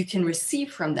 You can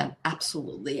receive from them,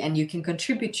 absolutely. And you can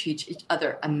contribute to each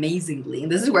other amazingly.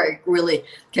 And this is where it really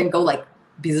can go like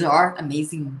bizarre,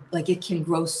 amazing. Like it can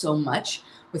grow so much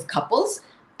with couples,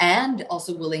 and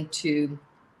also willing to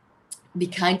be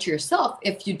kind to yourself.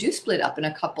 If you do split up in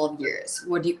a couple of years,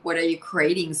 what are you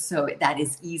creating so that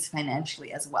is ease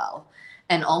financially as well?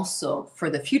 And also for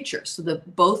the future. So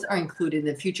that both are included in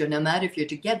the future, no matter if you're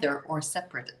together or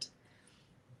separated.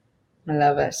 I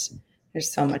love it.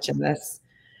 There's so much in this.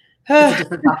 It's a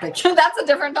different topic. That's a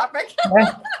different topic.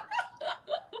 Yeah.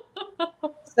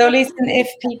 So Lisen, if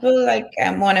people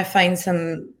want to find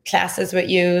some classes with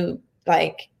you,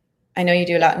 I know you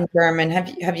do a lot in German.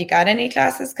 Have you got any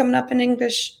classes coming up in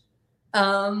English?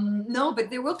 No, but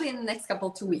there will be in the next couple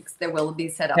of 2 weeks. There will be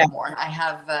set up more.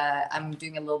 I'm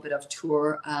doing a little bit of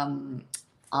tour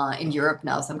in Europe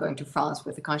now. So I'm going to France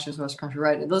with the Conscious Horse Country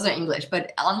Rider. Those are English,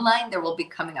 but online there will be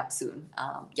coming up soon.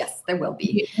 Yes, there will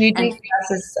be. You do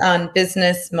classes on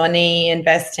business, money,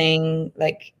 investing,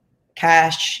 like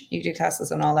cash. You do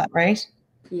classes on all that, right?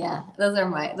 Yeah, those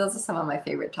are some of my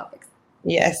favorite topics.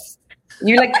 Yes,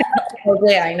 you like all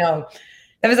day. I know.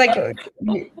 That was like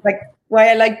why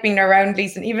I like being around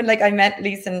Lisen. Even I met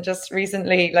Lisen just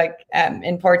recently,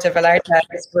 in Puerto Vallarta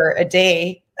for a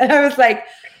day, and I was like,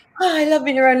 oh, I love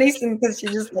being around Lisen because she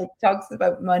just talks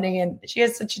about money and she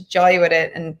has such a joy with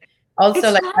it. And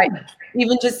also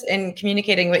even just in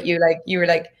communicating with you, you were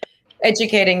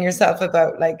educating yourself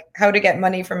about how to get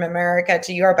money from America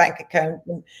to your bank account.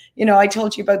 And, I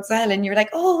told you about Zelle and you're like,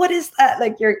 oh, what is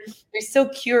that? You're so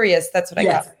curious. That's what I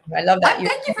got. I love that.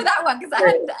 Thank you for that one because I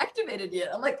hadn't activated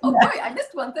yet. I'm like, oh boy, I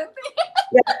missed one thing.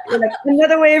 You're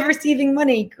another way of receiving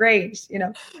money. Great.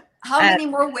 How many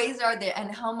more ways are there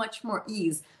and how much more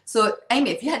ease? So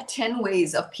Amy, if you had 10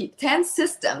 ways of 10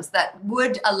 systems that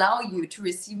would allow you to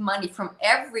receive money from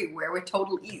everywhere with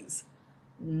total ease.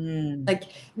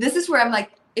 This is where I'm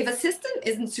like, if a system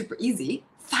isn't super easy,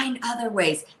 find other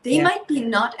ways. They might be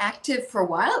not active for a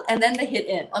while and then they hit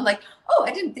in. I'm like, oh,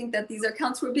 I didn't think that these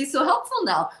accounts would be so helpful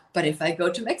now. But if I go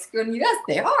to Mexico and US,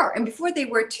 they are. And before they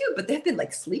were too, but they've been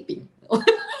sleeping.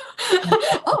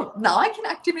 Oh, now I can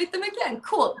activate them again.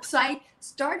 Cool. So I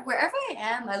start wherever I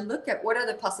am. I look at what are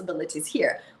the possibilities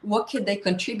here. What could they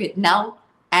contribute now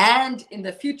and in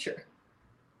the future?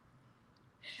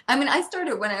 I mean, I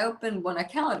started when I opened one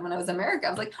account when I was in America. I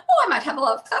was like, oh, I might have a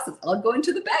lot of classes. I'll go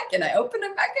into the bank. And I opened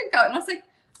a bank account. And I was like,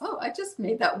 oh, I just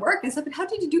made that work. And so, but how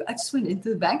did you do? I just went into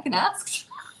the bank and asked.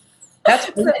 That's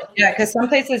because some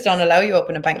places don't allow you to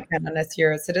open a bank account unless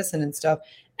you're a citizen and stuff.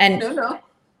 And no.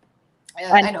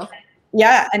 Yeah, I know.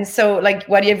 Yeah. And so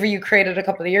whatever you created a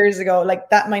couple of years ago,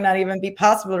 that might not even be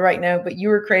possible right now, but you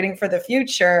were creating for the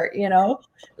future,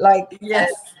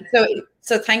 Yes.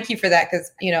 So thank you for that.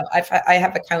 Cause I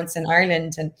have accounts in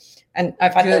Ireland and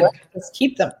I've had to just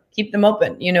keep them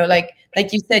open,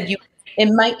 like you said,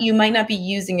 you might not be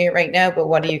using it right now, but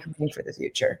what are you creating for the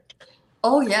future?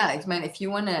 Oh yeah, I mean, if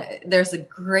you want to, there's a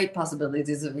great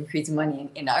possibilities of increasing money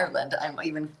in Ireland. I'm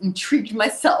even intrigued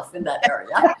myself in that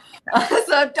area.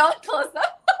 So don't close them.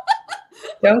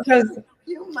 Don't close.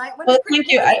 You might want to. Well,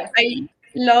 thank you. I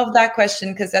love that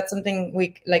question because that's something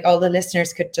we all the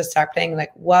listeners could just start playing.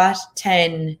 What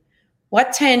 10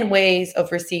 ways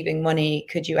of receiving money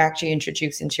could you actually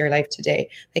introduce into your life today?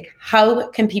 How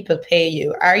can people pay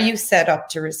you? Are you set up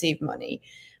to receive money?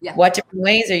 Yeah. What different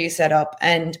ways are you set up?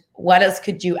 And what else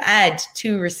could you add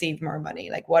to receive more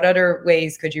money? What other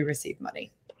ways could you receive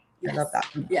money? Yes. I love that.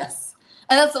 Yes.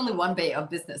 And that's only one way of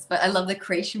business, but I love the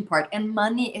creation part. And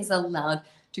money is allowed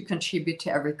to contribute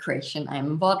to every creation I'm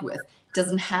involved with.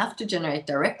 doesn't have to generate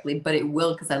directly, but it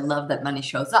will, because I love that money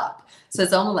shows up. So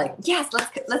it's almost like, yes,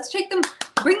 let's take them,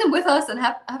 bring them with us and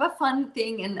have a fun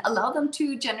thing and allow them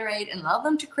to generate and allow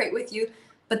them to create with you.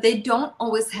 But they don't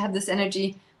always have this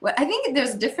energy. Well, I think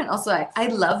there's different also. I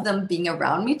love them being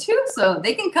around me too. So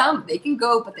they can come, they can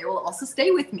go, but they will also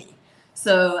stay with me.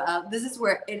 So this is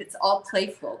where it's all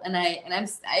playful. And I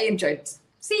enjoyed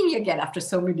seeing you again after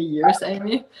so many years,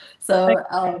 Amy.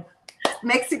 So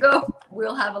Mexico,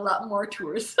 we'll have a lot more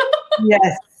tours.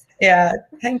 Yes. Yeah.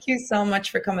 Thank you so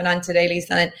much for coming on today,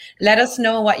 Lisa. And let us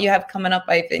know what you have coming up.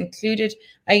 I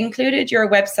included your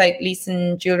website,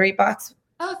 Lisen Jewelry Box.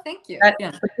 Oh, thank you.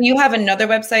 Do you have another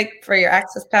website for your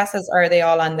Access passes, or are they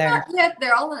all on there? Yeah,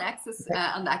 they're all on Access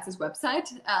on the Access website.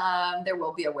 There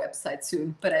will be a website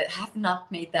soon, but I have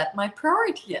not made that my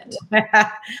priority yet.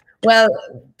 Well,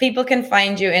 people can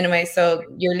find you anyway. So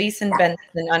you're Lisen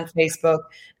Bengtsson on Facebook,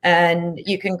 and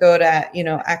you can go to,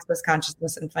 Access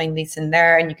Consciousness and find Lisen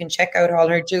there, and you can check out all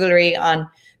her jewelry on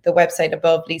the website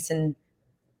above. Lisen,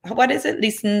 what is it?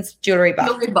 Lisen's Jewelry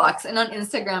Box. Jewelry Box, and on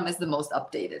Instagram is the most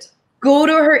updated. Go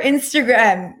to her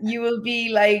Instagram. You will be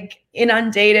like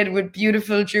inundated with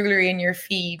beautiful jewelry in your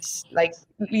feed. Like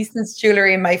Lisen's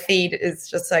jewelry in my feed is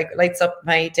just like lights up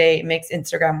my day. It makes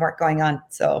Instagram work going on.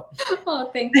 So,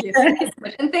 thank you. Thank you so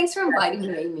much. And thanks for inviting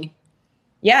me, Amy.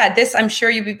 Yeah, I'm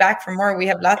sure you'll be back for more. We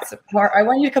have lots of more. I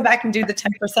want you to come back and do the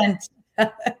 10%.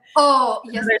 Oh,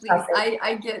 yes, please.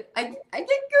 I get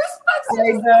goosebumps.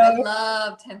 I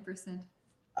love 10%.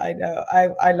 I know.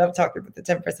 I love talking about the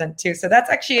 10% too. So that's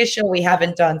actually a show we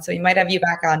haven't done. So you might have you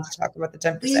back on to talk about the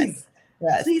 10%. Please.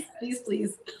 Yes.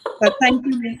 Please. So thank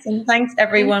you, Lisa. Thanks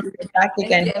everyone for back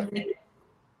again.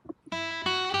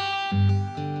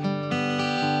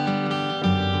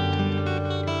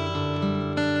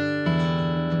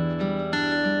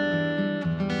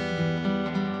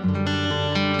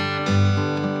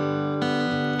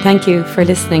 Thank you for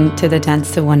listening to the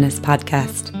Dance to Oneness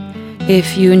podcast.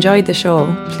 If you enjoyed the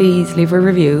show, please leave a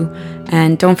review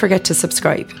and don't forget to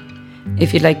subscribe.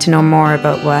 If you'd like to know more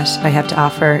about what I have to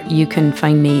offer, you can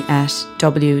find me at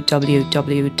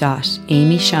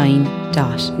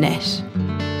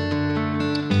www.amyshine.net.